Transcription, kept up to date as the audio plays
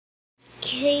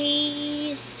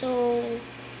Okay, so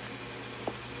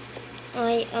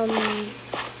I am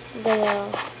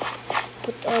gonna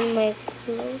put on my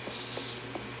clothes.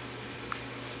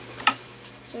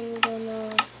 I'm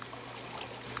gonna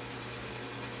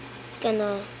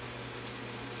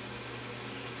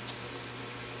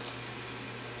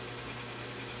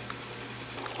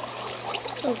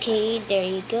okay, there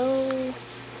you go.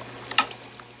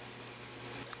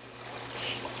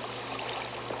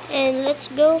 And let's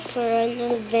go for an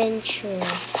adventure.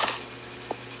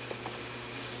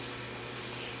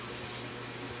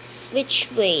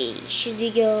 Which way? Should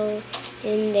we go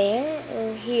in there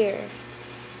or here?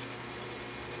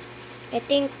 I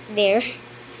think there.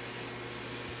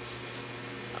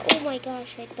 Oh my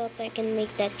gosh, I thought I can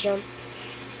make that jump.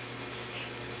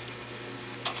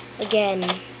 Again.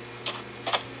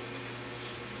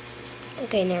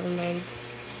 Okay, never mind.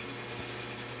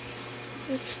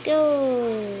 Let's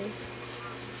go.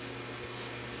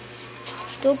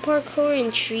 Let's go parkour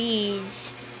in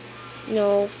trees.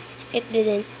 No, it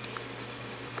didn't.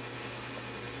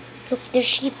 Look, there's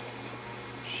sheep.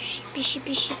 Sheepy,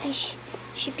 sheepy, sheepy,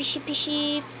 sheepy, sheepy,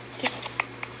 sheep.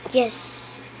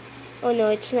 Yes. Oh no,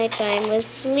 it's nighttime. Let's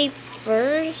sleep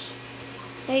first,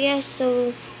 I guess,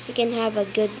 so we can have a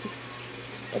good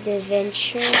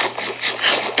adventure.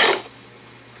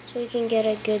 So we can get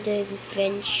a good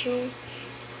adventure.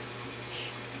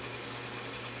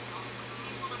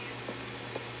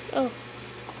 Oh,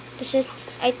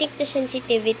 I think the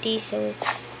sensitivity is so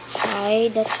high,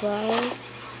 that's why.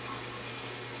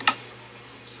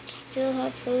 Still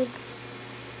have food?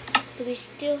 Do we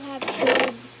still have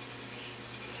food?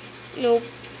 Nope.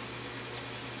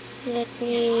 Let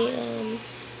me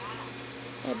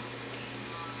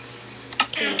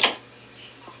okay.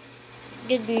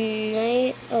 Good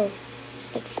night. Oh,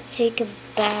 let's take a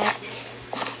bath.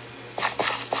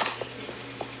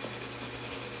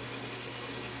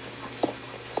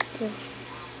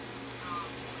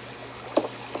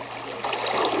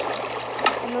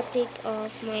 I'm gonna take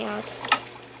off my outfit.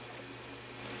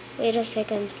 Wait a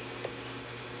second.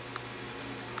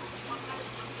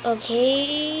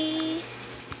 Okay.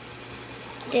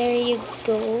 There you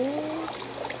go.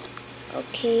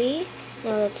 Okay.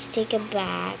 Now let's take a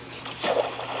bath.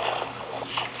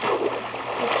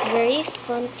 It's very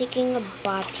fun taking a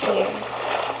bath here.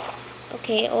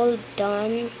 Okay, all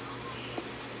done.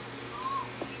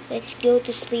 Let's go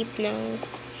to sleep now.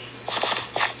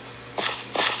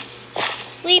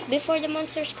 Sleep before the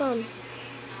monsters come.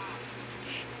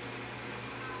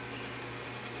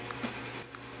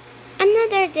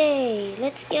 Another day.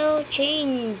 Let's go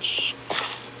change.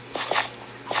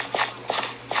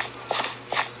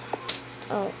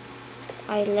 Oh,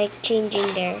 I like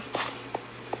changing there.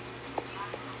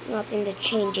 Not in the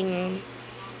changing room.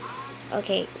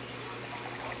 Okay.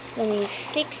 Let me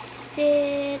fix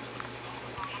it.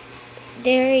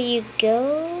 There you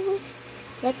go.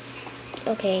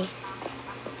 Okay.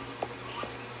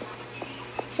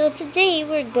 So today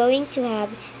we're going to have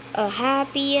a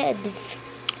happy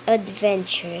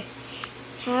adventure.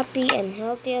 Happy and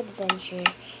healthy adventure.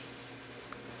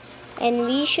 And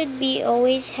we should be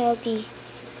always healthy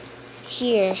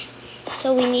here.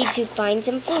 So we need to find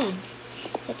some food.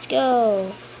 Let's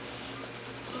go.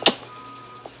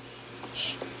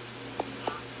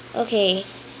 Okay.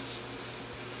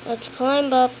 Let's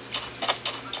climb up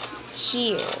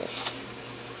here.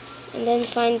 And then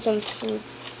find some food.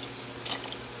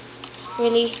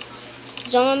 Really?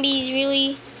 Zombies,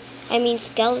 really? I mean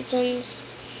skeletons.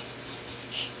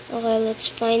 Okay, let's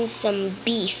find some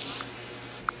beef.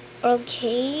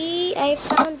 Okay, I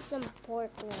found some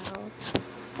pork now.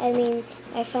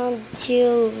 I found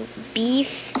 2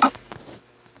 beef.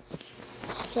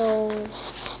 So,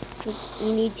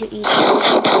 we need to eat it.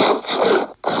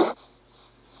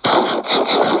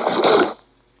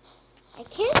 I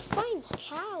can't find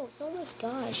cows. Oh my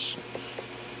gosh.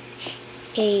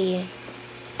 Okay.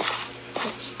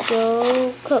 Let's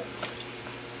go cook.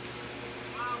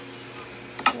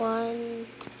 1,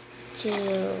 2.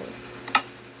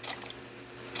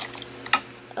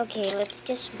 Okay, let's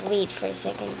just wait for a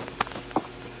second.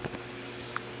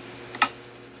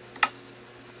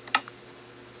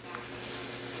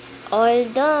 All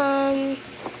done.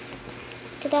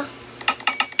 Ta-da.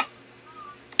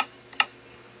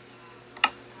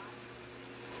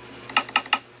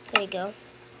 There you go.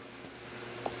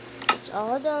 It's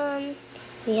all done.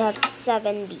 We have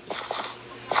 7 beef.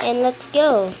 And let's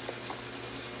go.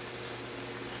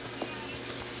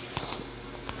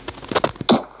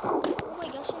 Oh my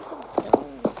gosh, I'm so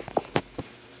dumb.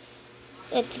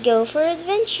 Let's go for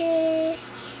adventure.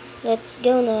 Let's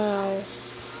go now.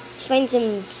 Let's find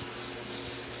some.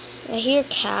 I hear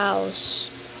cows,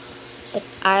 but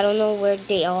I don't know where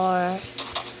they are.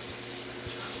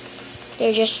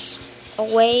 They're just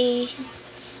away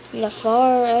in the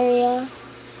far area.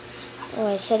 Oh,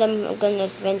 I said I'm gonna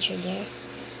adventure there.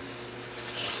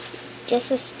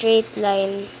 Just a straight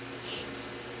line.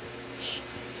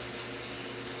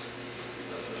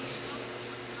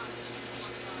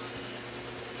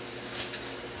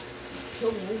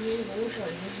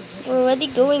 We're already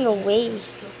going away.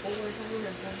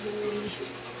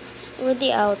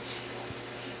 Already out.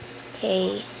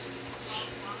 Okay.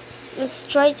 Let's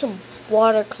try to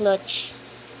water clutch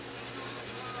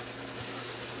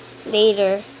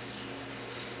later.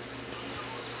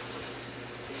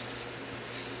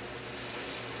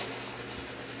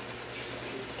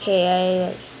 Okay,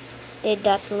 I did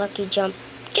that lucky jump.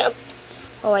 Jump!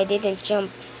 Oh, I didn't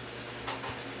jump.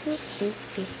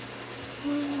 Ugh.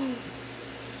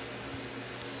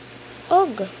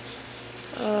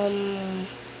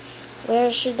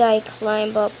 Where should I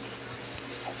climb up?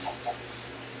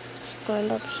 Let's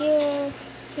climb up here.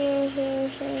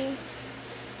 Here.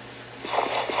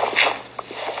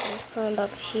 Let's climb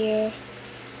up here.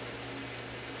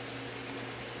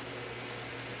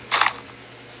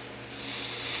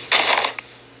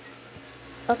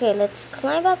 Okay, let's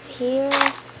climb up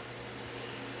here.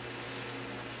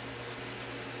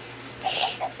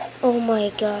 Oh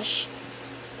my gosh.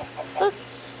 Up.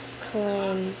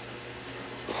 Climb.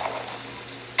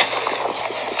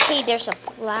 Okay, there's a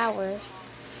flower.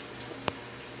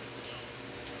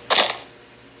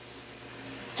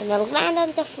 And I'll land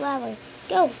on the flower.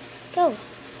 Go. Go.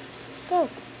 Go.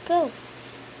 Go.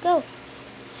 Go.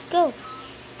 Go. Go.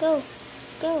 Go.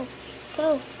 Go.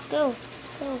 Go. Go.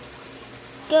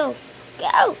 Go. Go.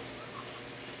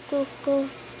 Go. Go.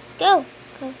 Go.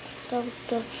 Go. Go.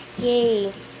 Go.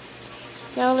 Yay.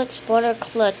 Now let's water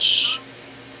clutch.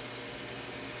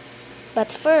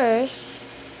 But first...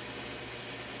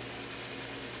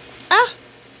 Ah!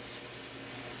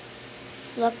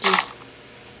 Lucky.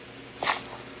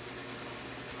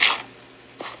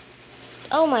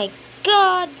 Oh my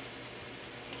god!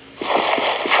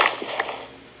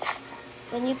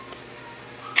 When you...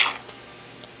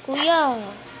 Kuya!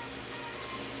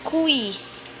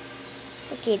 Kuis!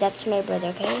 Okay, that's my brother,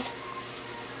 okay?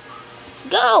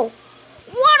 Go!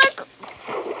 What a...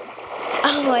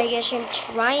 Oh my gosh, I'm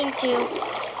trying to.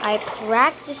 I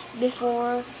practiced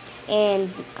before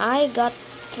and I got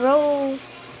throw.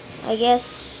 I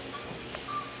guess.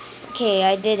 Okay,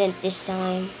 I didn't this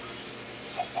time.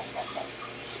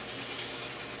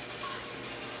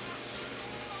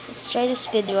 Let's try the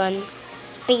speed run.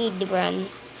 Speed run.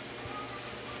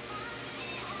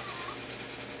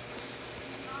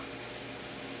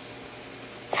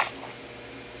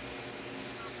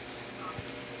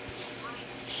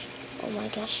 Oh my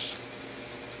gosh.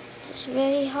 It's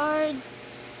very hard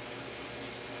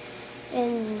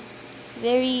and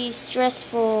very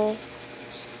stressful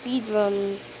speed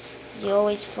run. You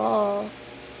always fall.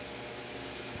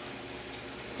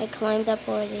 I climbed up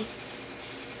already.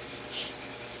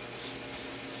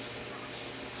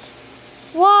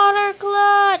 Water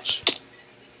clutch!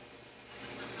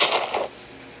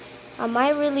 Am I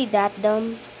really that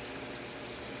dumb?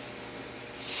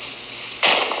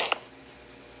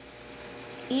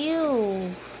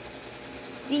 Ew.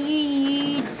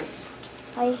 Seeds.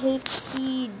 I hate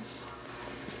seeds.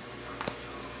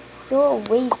 Go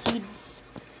away, seeds.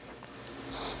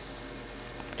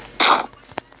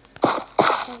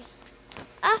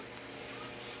 Ah!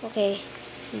 Okay,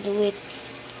 do it.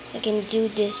 I can do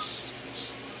this.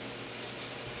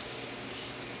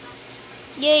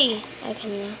 Yay!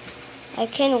 I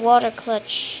can water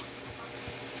clutch.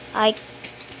 I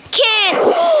can!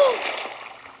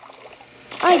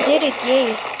 I did it,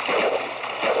 yay.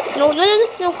 No.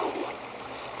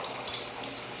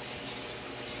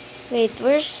 Wait,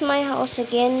 where's my house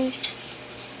again?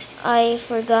 I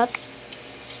forgot.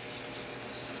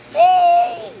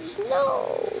 Please,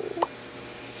 no.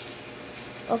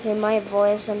 Okay, my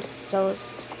voice, I'm so...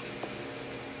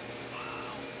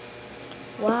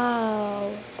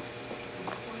 Wow.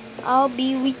 I'll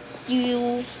be with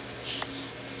you.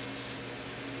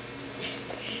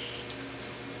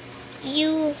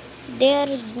 You there,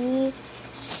 do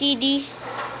CD.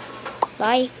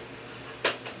 Bye.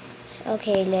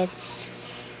 Okay, let's.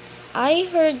 I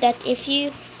heard that if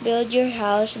you build your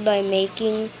house by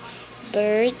making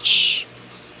birch,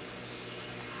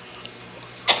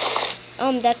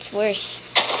 that's worse.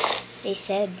 They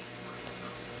said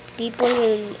people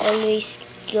will always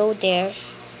go there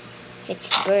if it's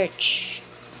birch.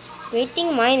 Great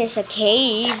thing mine is a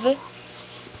cave.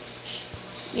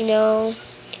 You know.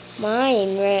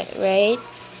 Mine, right?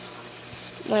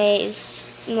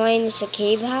 Mine is a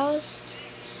cave house,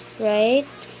 right?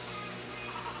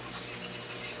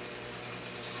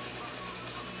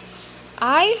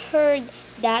 I heard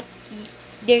that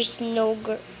there's no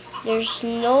girl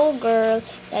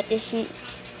that is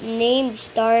named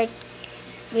start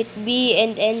with B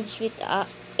and ends with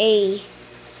A.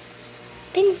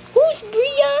 Then who's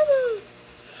Brianna?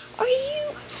 Are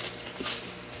you?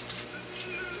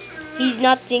 He's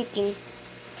not thinking.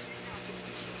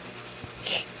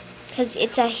 Because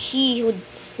it's a he who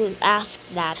asked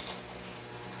that.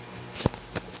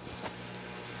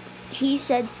 He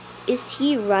said, is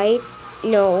he right?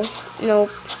 No,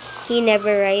 he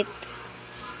never right.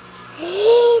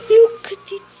 Look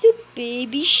at it, it's a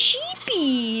baby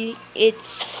sheepy.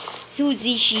 It's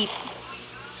Susie sheep.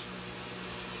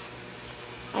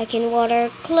 I can water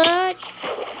clutch.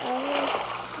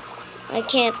 I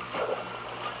can't.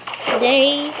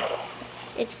 Today,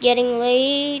 it's getting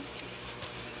late.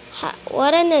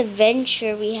 What an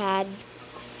adventure we had.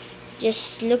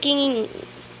 Just looking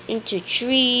into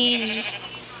trees.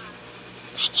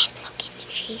 I can't look into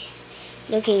trees.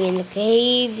 Looking in the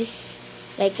caves.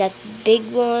 Like that big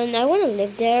one. I want to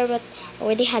live there, but I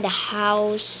already had a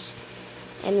house.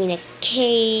 I mean a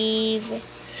cave.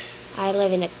 I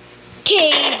live in a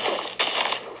cave.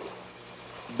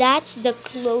 That's the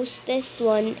closest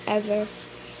one ever.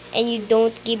 And you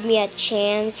don't give me a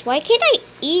chance. Why can't I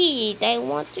eat? I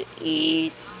want to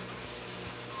eat.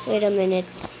 Wait a minute.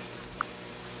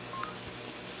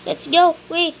 Let's go.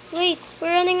 Wait. We're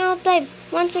running out of time.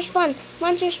 Monster spawn,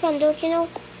 don't you know?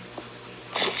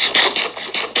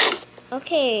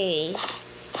 Okay.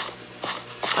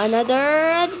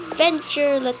 Another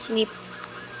adventure. Let's sleep.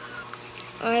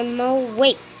 I'm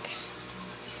awake.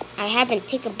 I haven't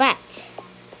taken a bath.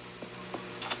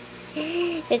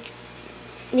 Let's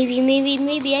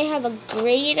maybe I have a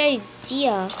great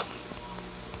idea.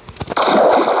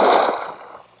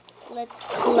 Let's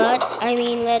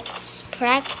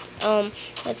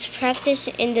practice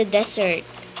in the desert.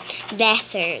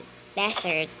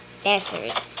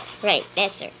 Right,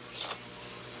 desert.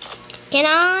 Can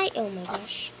I? Oh my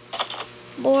gosh.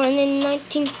 Born in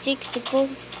 1964.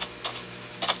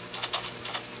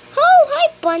 Oh, hi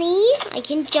bunny. I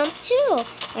can jump too.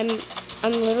 I'm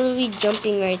literally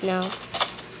jumping right now.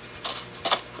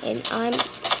 And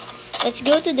let's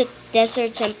go to the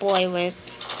desert temple I went.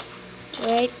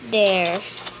 Right there.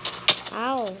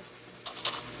 Ow.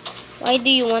 Why do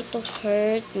you want to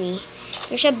hurt me?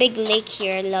 There's a big lake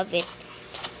here. I love it.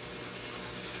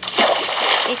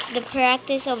 It's the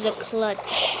practice of the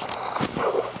clutch.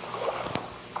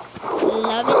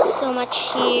 Love it so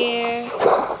much here.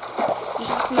 This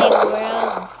is my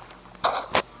world.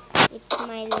 It's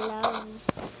my love.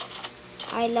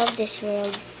 I love this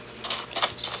world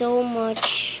so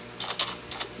much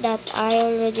that I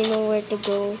already know where to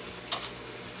go.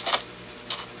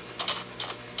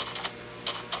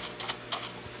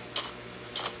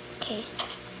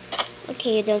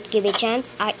 Okay, you don't give me a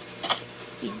chance.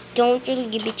 You don't really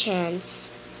give me a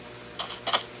chance.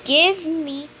 Give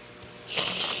me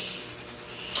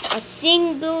a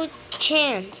single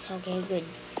chance. Okay, good.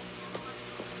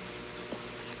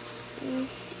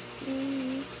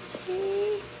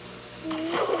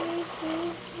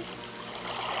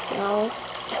 No,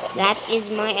 that is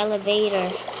my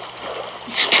elevator.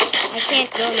 I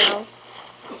can't go now.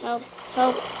 Help.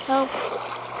 Okay,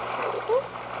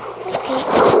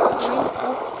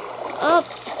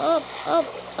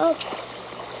 up.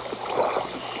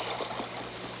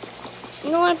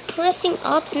 No, I'm pressing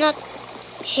up, not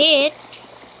hit.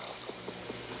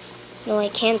 No, I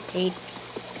can't breathe.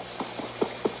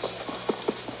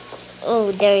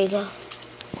 Oh, there you go.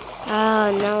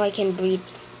 Ah, now I can breathe.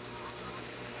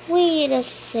 Wait a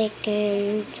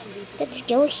second. Let's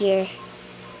go here.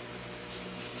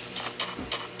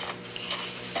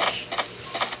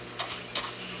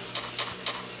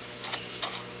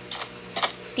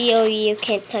 POE, you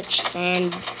can't touch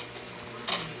sand.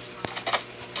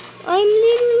 I'm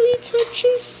literally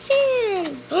touching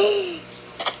sand.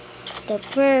 The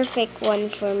perfect one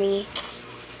for me.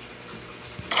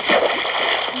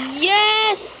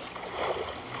 Yes!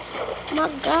 My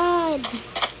God.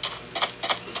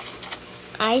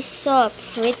 I saw a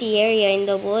pretty area in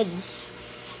the woods.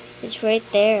 It's right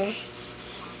there.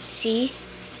 See?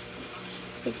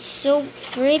 It's so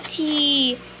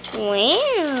pretty.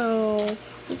 Wow.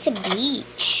 It's a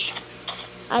beach.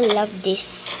 I love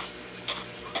this.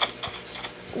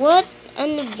 What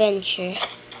an adventure.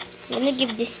 I'm gonna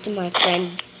give this to my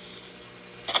friend.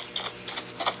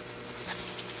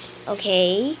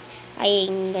 Okay.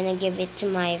 I'm gonna give it to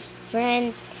my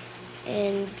friend.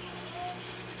 And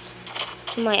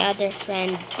to my other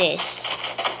friend this.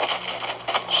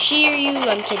 Shiryu,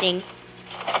 I'm kidding.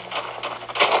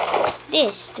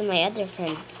 This to my other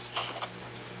friend.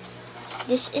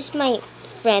 This is my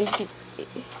friend.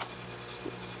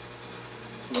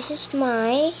 This is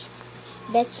my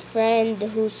best friend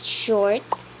who's short.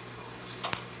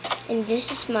 And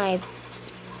this is my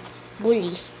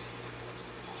bully.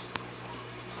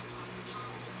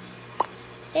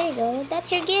 There you go.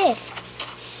 That's your gift.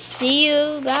 See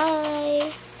you.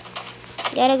 Bye.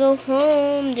 Gotta go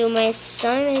home, do my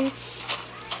assignments.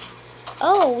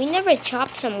 Oh, we never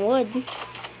chopped some wood.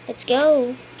 Let's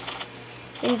go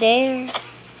in there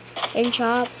and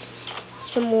chop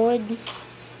some wood.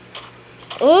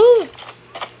 Oh!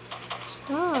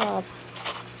 Stop.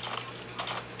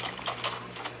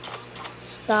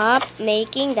 Stop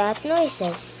making that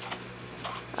noises.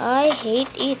 I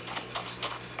hate it.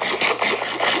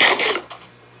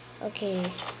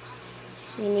 Okay.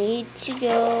 We need to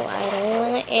go. I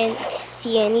don't want to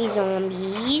see any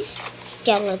zombies,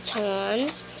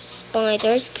 skeletons,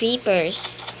 spiders,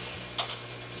 creepers.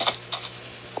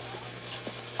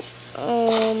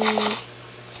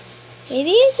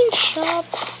 Maybe I can chop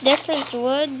different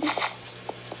wood.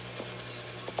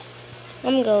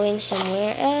 I'm going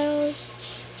somewhere else.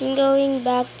 I'm going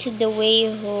back to the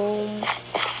way home.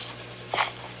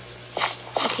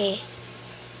 Okay.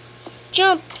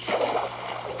 Jump!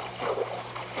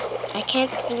 I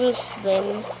can't really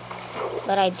swim,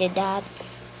 but I did that.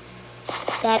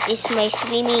 That is my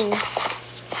swimming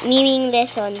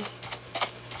lesson.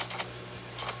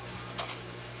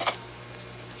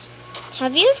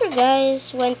 Have you ever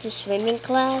guys went to swimming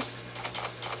class?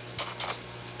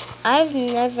 I've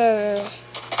never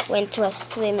went to a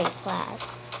swimming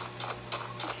class.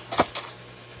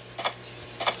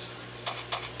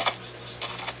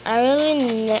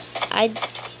 I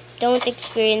don't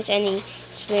experience any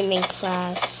swimming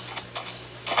class.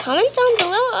 Comment down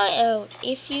below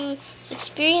if you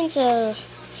experience a...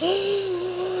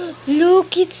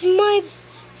 Look, it's my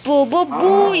Bobo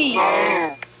boy!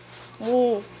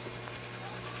 Whoa.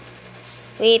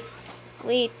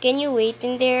 Wait, can you wait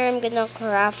in there? I'm gonna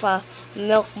craft a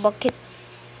milk bucket.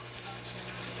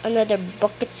 Another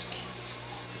bucket.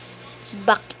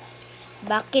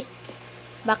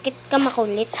 Bakit ka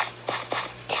makulit?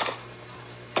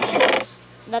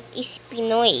 That is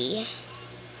Pinoy.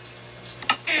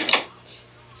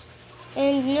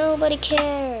 And nobody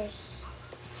cares.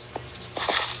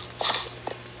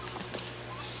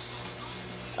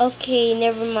 Okay,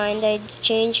 never mind. I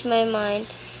changed my mind.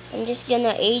 I'm just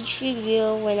gonna age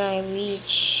reveal when I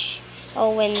reach...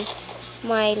 when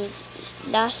my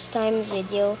last time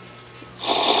video.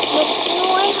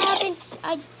 No, I haven't.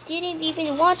 I didn't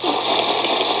even want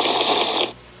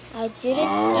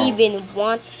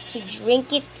to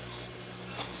drink it.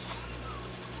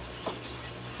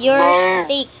 Your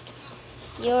steak.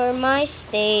 You're my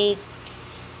steak.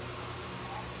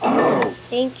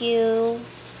 Thank you.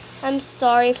 I'm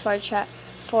sorry for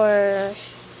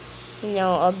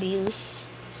abuse.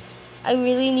 I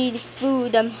really need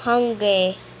food. I'm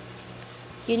hungry.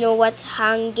 You know what's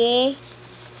hungry?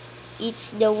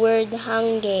 It's the word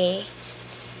hungry.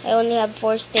 I only have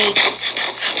 4 steaks.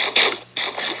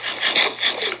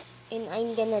 And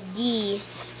I'm gonna die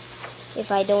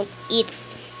if I don't eat.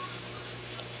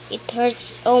 It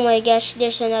hurts. Oh my gosh,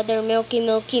 there's another milky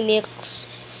mix.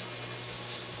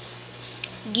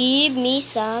 Give me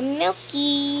some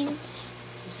milkies.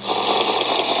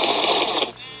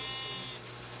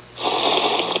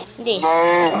 This.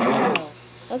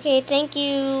 Okay, thank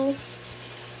you.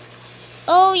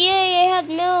 Oh yay, I had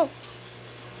milk.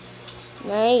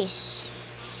 Nice.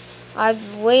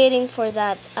 I've waiting for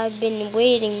that. I've been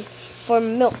waiting for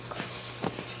milk.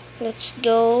 Let's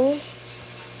go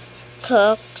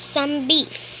cook some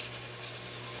beef.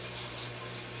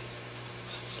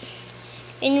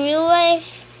 In real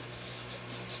life,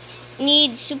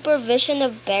 need supervision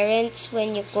of parents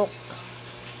when you cook,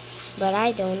 but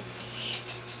I don't.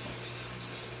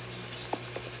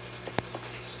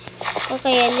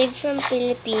 Okay, I live from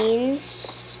Philippines.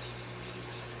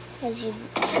 As you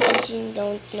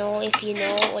don't know, if you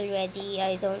know already,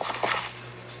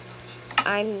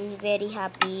 I'm very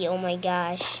happy. Oh my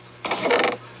gosh.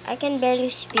 I can barely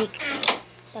speak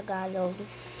Tagalog.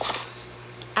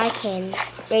 I can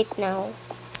right now.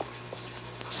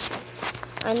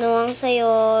 Ano ang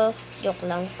sayo? Joke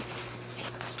lang.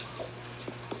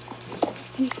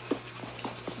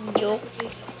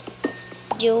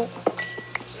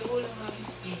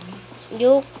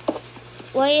 Joke.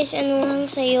 Why is ano ang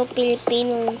sayo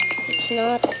Filipino? It's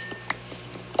not.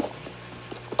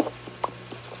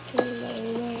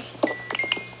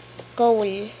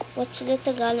 Coal. What's the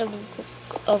Tagalog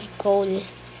of coal?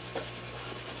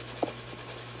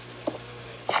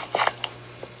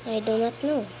 I do not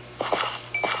know.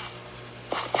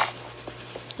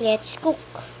 Let's cook.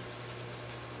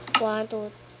 1,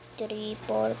 2, 3,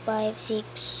 4, 5,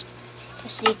 6.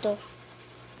 Tapos dito.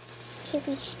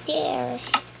 Finish there.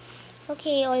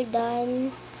 Okay, all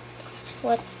done.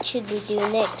 What should we do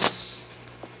next?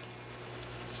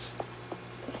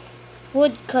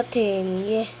 Wood cutting.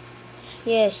 Yeah.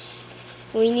 Yes.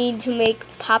 We need to make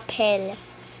papel.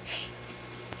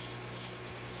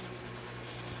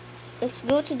 Let's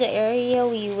go to the area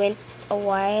we went a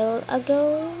while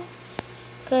ago.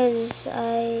 Cause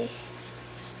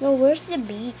no, where's the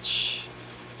beach?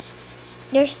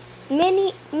 There's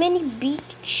many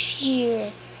beach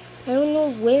here. I don't know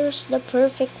where's the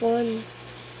perfect one.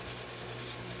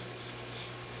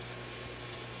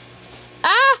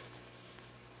 Ah!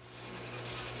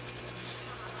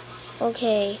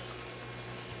 Okay.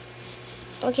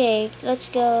 Okay, let's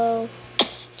go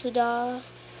to the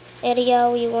area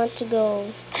we want to go.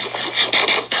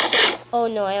 Oh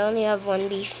no, I only have one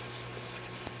beef.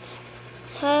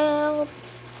 Help!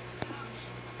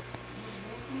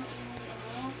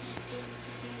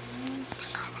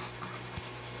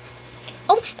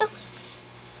 Oh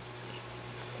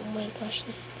my gosh.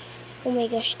 Oh my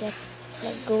gosh, that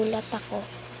nagulat ako.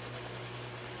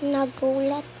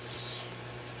 Nagulat.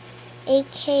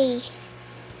 AK.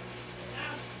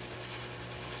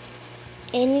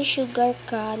 Any sugar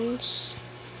cans?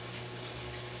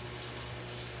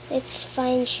 Let's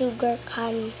find sugar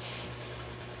cans.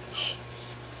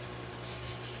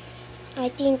 I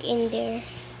think in there.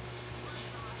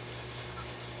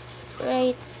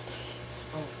 Right.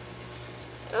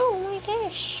 Oh my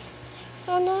gosh.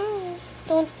 Oh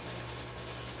no.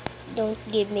 Don't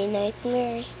give me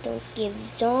nightmares. Don't give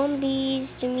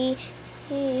zombies to me.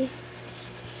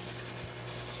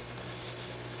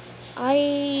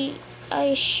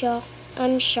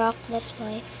 I'm shocked, that's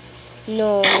why.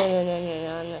 No,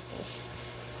 nothing.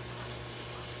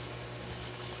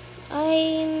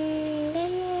 I'm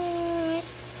gonna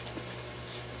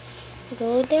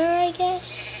go there, I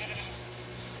guess.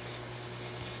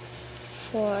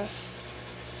 4.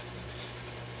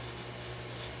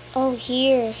 Oh,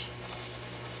 here.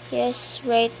 Yes,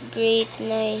 right, great,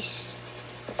 nice.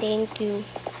 Thank you.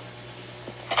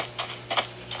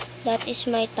 That is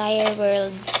my tire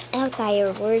world. Oh,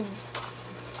 tire world.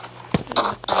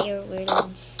 My tire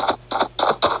worlds.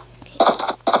 Okay.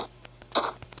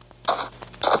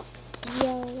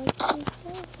 Yo, what's in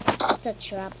there? It's a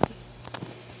trap.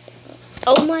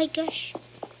 Oh my gosh.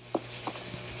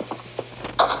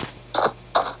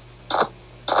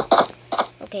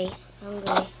 Okay,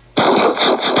 hungry.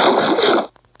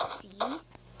 See?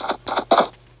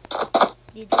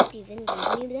 Didn't even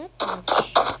give me that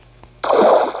much.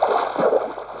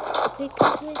 Quick,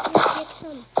 get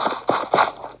some.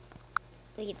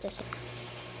 Wait a sec.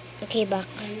 Okay, back.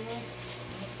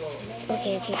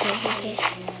 Okay.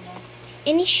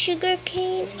 Any sugar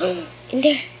canes? In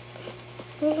there.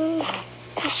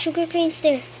 There's sugar canes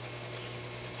there.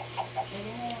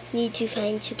 Need to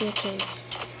find sugar canes.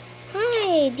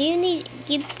 Hi, can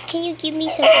you give me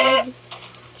some egg?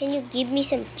 Can you give me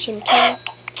some chicken?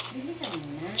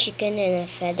 Chicken and a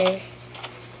feather.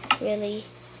 Really?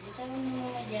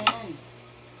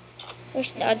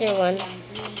 Where's the other one?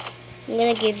 I'm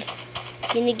gonna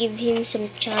give him some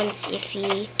chance if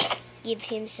he give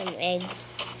him some egg.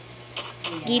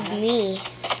 Give me.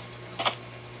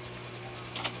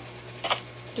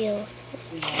 Yo.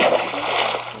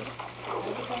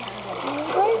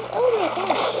 Oh my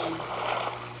gosh.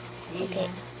 Okay.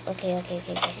 Okay,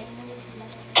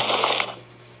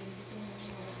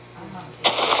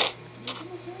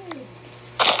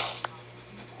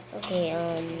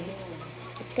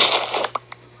 let's go.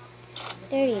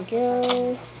 There you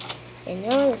go. And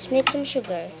now let's make some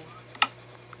sugar.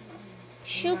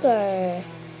 Sugar.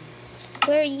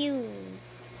 Where are you?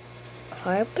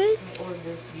 Carpet?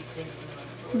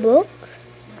 Book?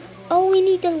 Oh, we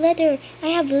need the leather. I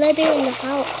have leather in my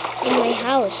house.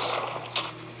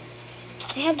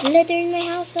 I have leather in my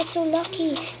house. That's so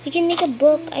lucky. We can make a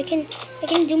book. I can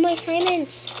do my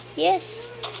assignments.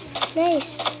 Yes.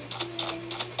 Nice.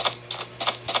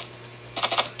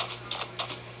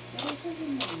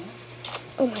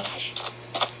 Oh my gosh.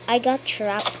 I got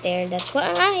trapped there. That's why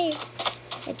I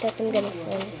thought I'm gonna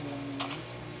fall.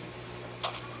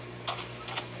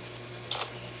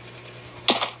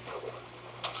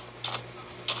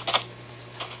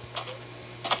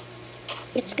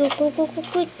 Let's go, quick.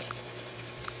 Quick.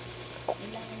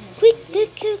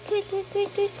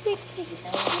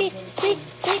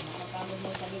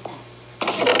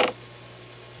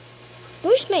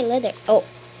 Where's my leather? Oh,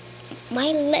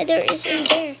 my leather is in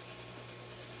there.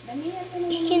 I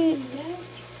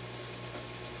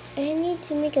need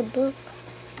to make a book.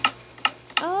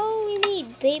 Oh, we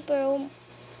need paper.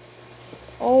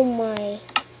 Oh my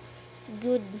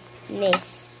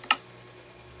goodness.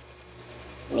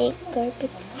 Make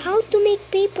carpet. How to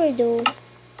make paper though?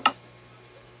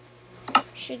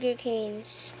 Sugar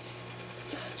canes.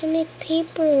 How to make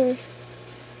paper?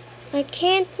 I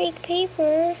can't make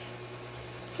paper.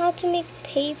 How to make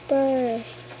paper?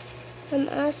 I'm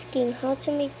asking how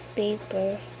to make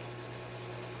paper.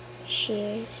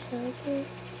 Shears.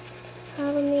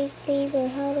 How to make paper?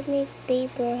 How to make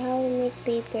paper? How to make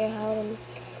paper? How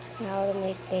to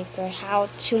make paper? How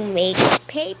to make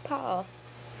paper?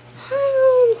 How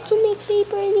to make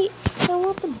paper? I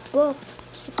want the book.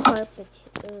 It's a carpet.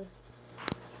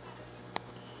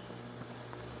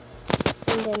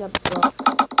 And then a book.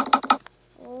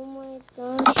 Oh my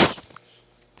gosh.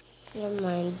 Never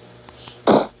mind.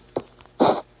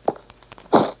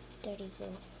 There you go.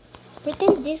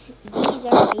 Pretend these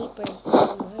are papers.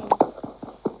 Never mind.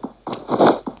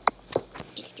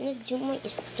 Just gonna do my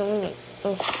assignment.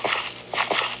 Oh.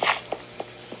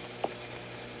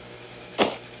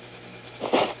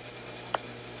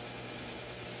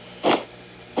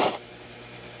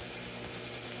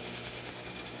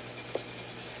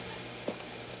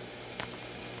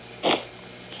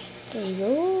 There you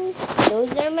go.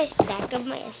 Those are my stack of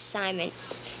my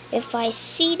assignments. If I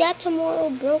see that tomorrow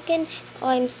broken,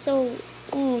 I'm so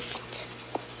oofed.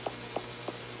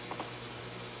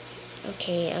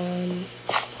 Okay,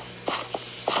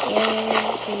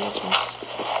 stairs, images.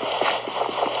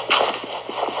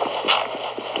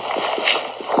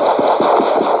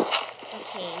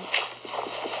 Okay.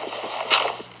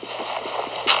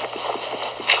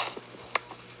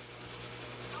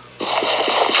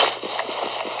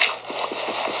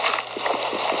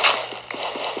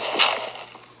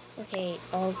 Okay,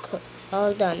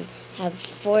 all done. Have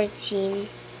 14.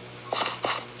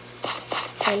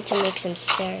 Time to make some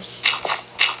stairs.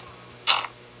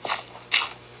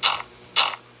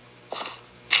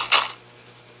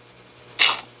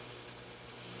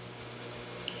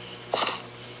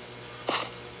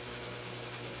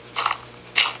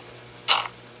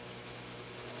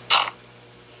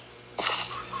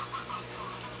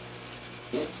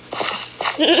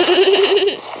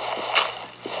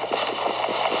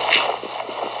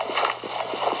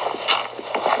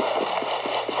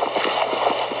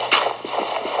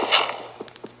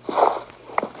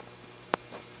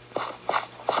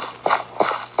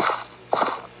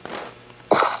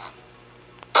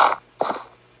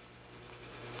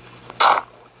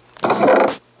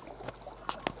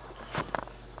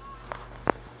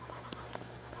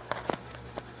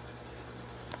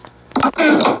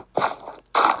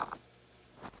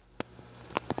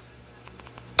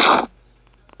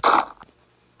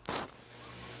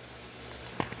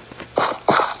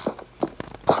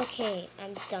 Okay,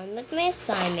 I'm done with my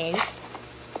assignment.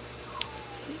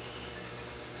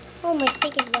 Oh, my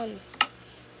steak is done.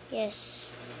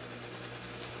 Yes.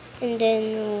 And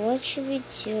then what should we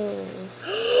do?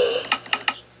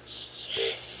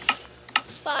 Yes!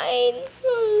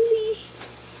 Finally!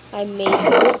 I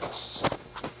made books.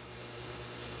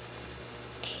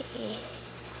 Okay.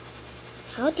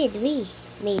 How did we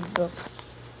make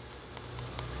books?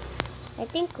 I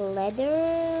think leather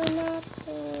or not?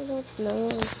 I don't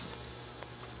know.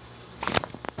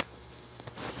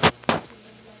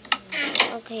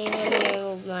 Okay, let me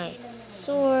remove my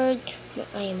sword.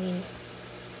 I mean,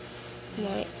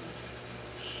 my...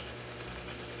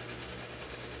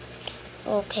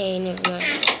 Okay, never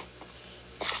mind.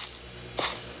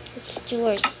 Let's do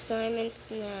our assignment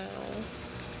now.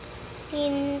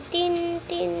 Tin, tin,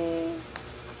 tin.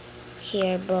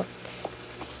 Here, book.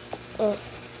 Oh.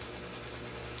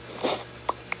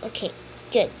 Okay,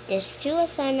 good. There's 2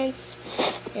 assignments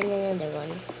and another one.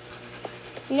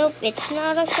 Nope, it's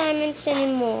not assignments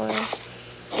anymore.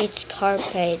 It's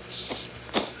carpets.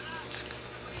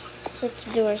 Let's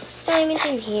do our assignment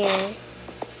in here.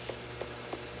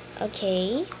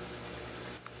 Okay.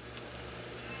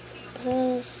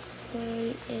 Plus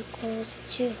 1 equals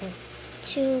 2.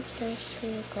 2 plus 2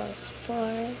 equals 4.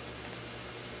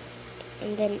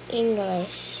 And then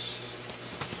English.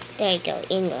 There you go,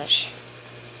 English.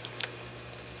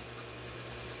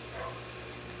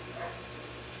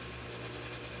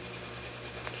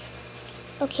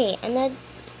 Okay, I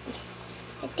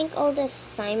think all the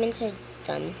assignments are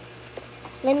done.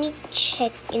 Let me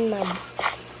check while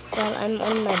I'm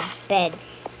on my bed.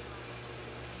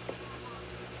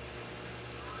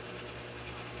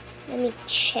 Let me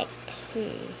check.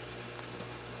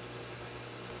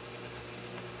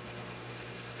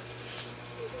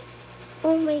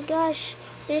 Oh my gosh,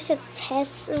 there's a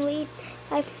test. Wait,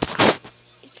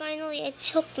 finally I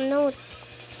took note.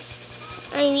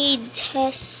 I need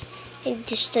tests. I need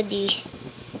to study.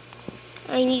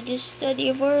 I need to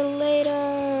study for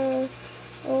later.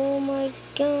 Oh my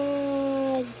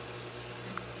god.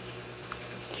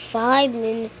 5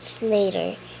 minutes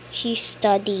later, she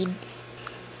studied.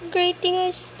 Great thing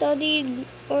I studied,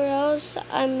 or else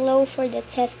I'm low for the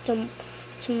test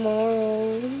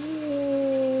tomorrow.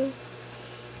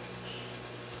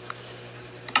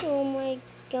 Oh my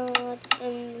god,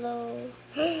 I'm low.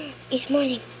 It's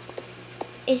morning.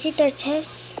 Is it our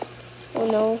test? Oh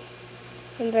no,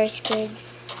 I'm very scared.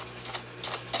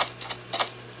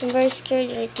 I'm very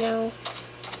scared right now.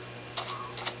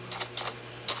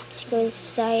 Let's go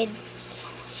inside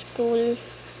school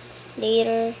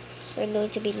later. We're going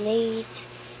to be late.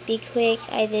 Be quick.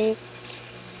 I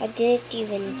didn't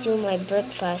even do my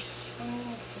breakfast.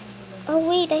 Oh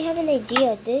wait, I have an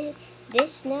idea.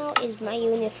 This now is my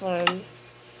uniform.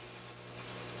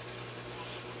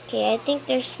 Okay, I think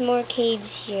there's more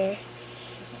caves here.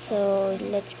 So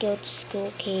let's go to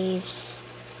school caves.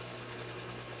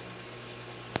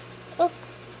 Oh,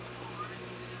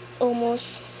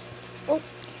 almost. Oh,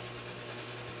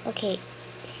 okay.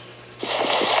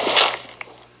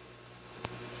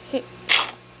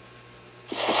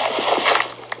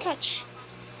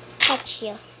 Catch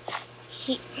ya.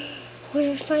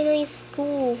 We're finally in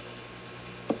school.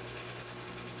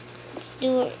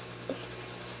 Let's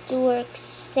do our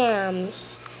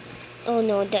exams. Oh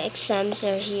no, the exams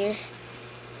are here.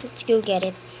 Let's go get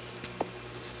it.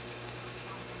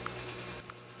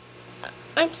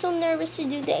 I'm so nervous to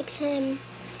do the exam.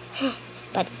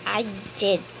 But I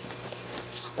did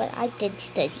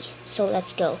study. So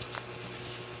let's go.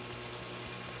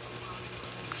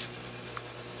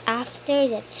 After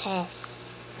the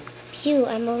test. Phew,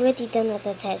 I'm already done with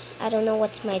the test. I don't know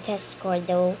what's my test score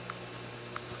though.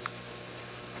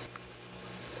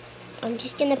 I'm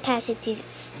just gonna pass it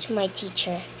to my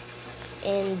teacher.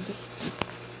 And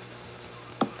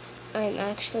I'm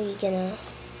actually gonna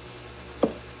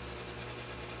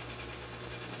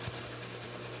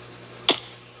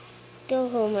go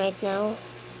home right now.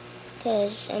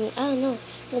 Cause I'm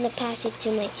gonna pass it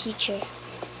to my teacher.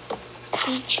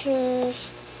 Teacher,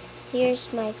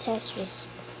 here's my test.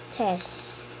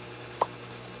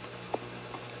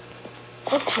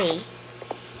 Okay.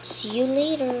 See you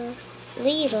later.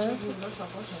 Later,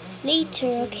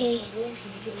 okay.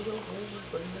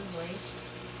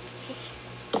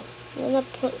 I'm gonna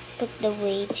put the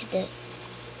way to the...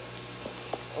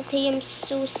 Okay, I'm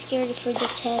so scared for the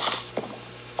test.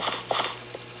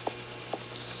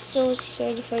 So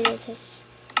scared for the test.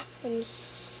 I'm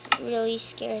really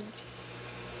scared.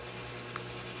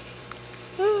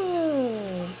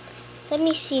 Let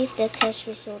me see if the test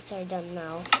results are done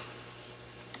now.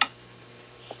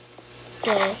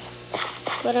 Go.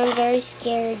 But I'm very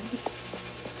scared.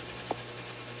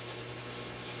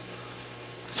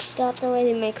 Got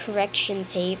already my correction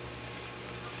tape.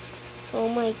 Oh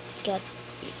my god.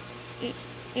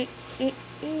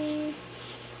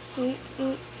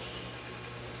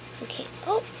 Okay.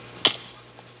 Oh.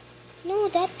 No,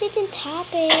 that didn't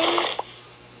happen.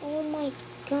 Oh my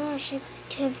gosh. I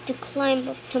have to climb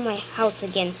up to my house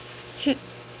again.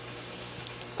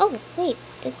 Oh, wait.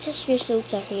 The test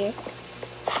results are here.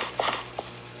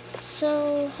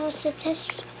 So, how's the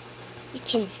test?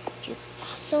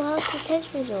 So, how's the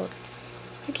test result?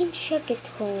 You can check it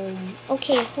home.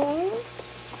 Okay, home?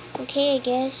 Okay, I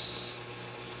guess.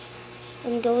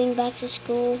 I'm going back to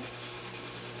school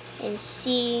and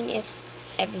seeing if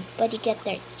everybody get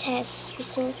their test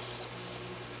results.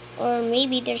 Or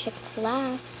maybe there's a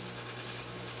class.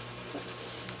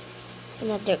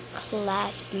 Another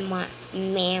class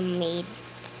man-made.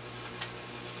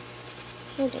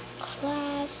 Another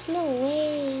class? No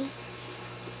way.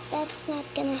 That's not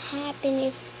gonna happen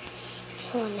if...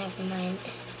 Oh, never mind.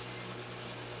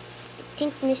 I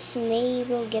think Miss May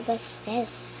will give us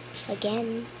tests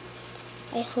again.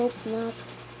 I hope not.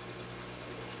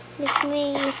 Miss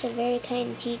May is a very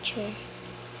kind teacher.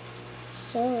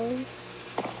 So,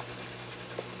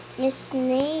 Miss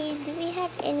May, do we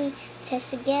have any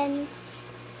tests again?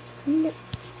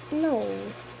 No.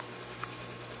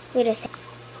 Wait a second.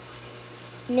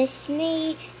 Miss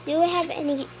May, do we have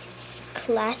any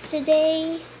class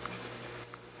today?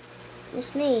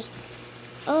 Miss May.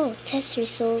 Oh, test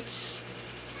results.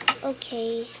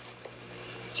 Okay.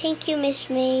 Thank you, Miss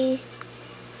May.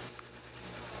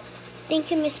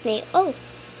 Thank you, Miss May. Oh.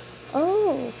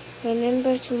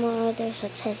 Remember tomorrow there's a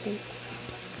test.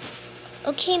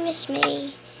 Okay, Miss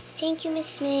May. Thank you,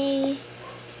 Miss May.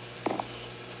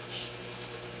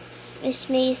 Miss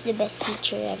May is the best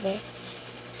teacher ever.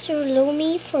 Sir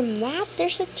Lomi, for math,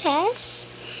 there's a test?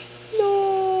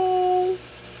 No.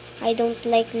 I don't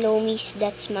like Lomi's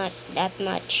that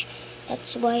much.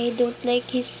 That's why I don't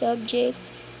like his subject.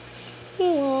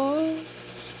 Aww.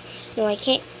 No, I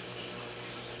can't.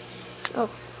 Oh,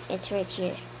 it's right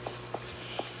here.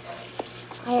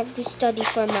 I have to study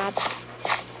for math.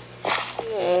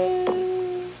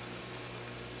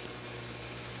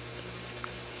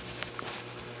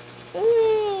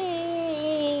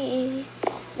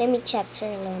 Let me chat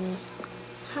Sir Lomi.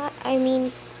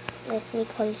 Let me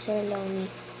call Sir Lomi.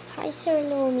 Hi, Sir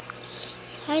Lomi.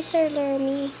 Hi, Sir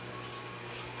Lomi.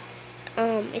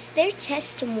 Is there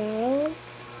test tomorrow?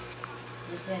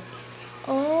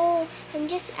 Oh, I'm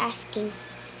just asking.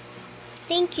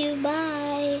 Thank you.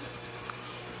 Bye.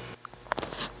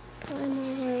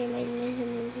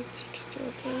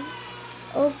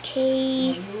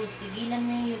 Okay.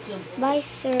 Bye,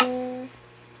 sir.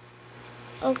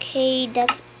 Okay,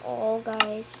 that's all,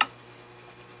 guys.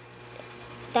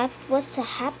 That was a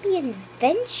happy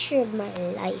adventure of my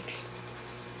life.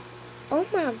 Oh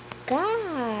my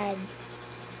god.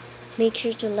 Make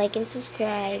sure to like and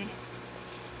subscribe.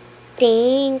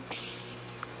 Thanks.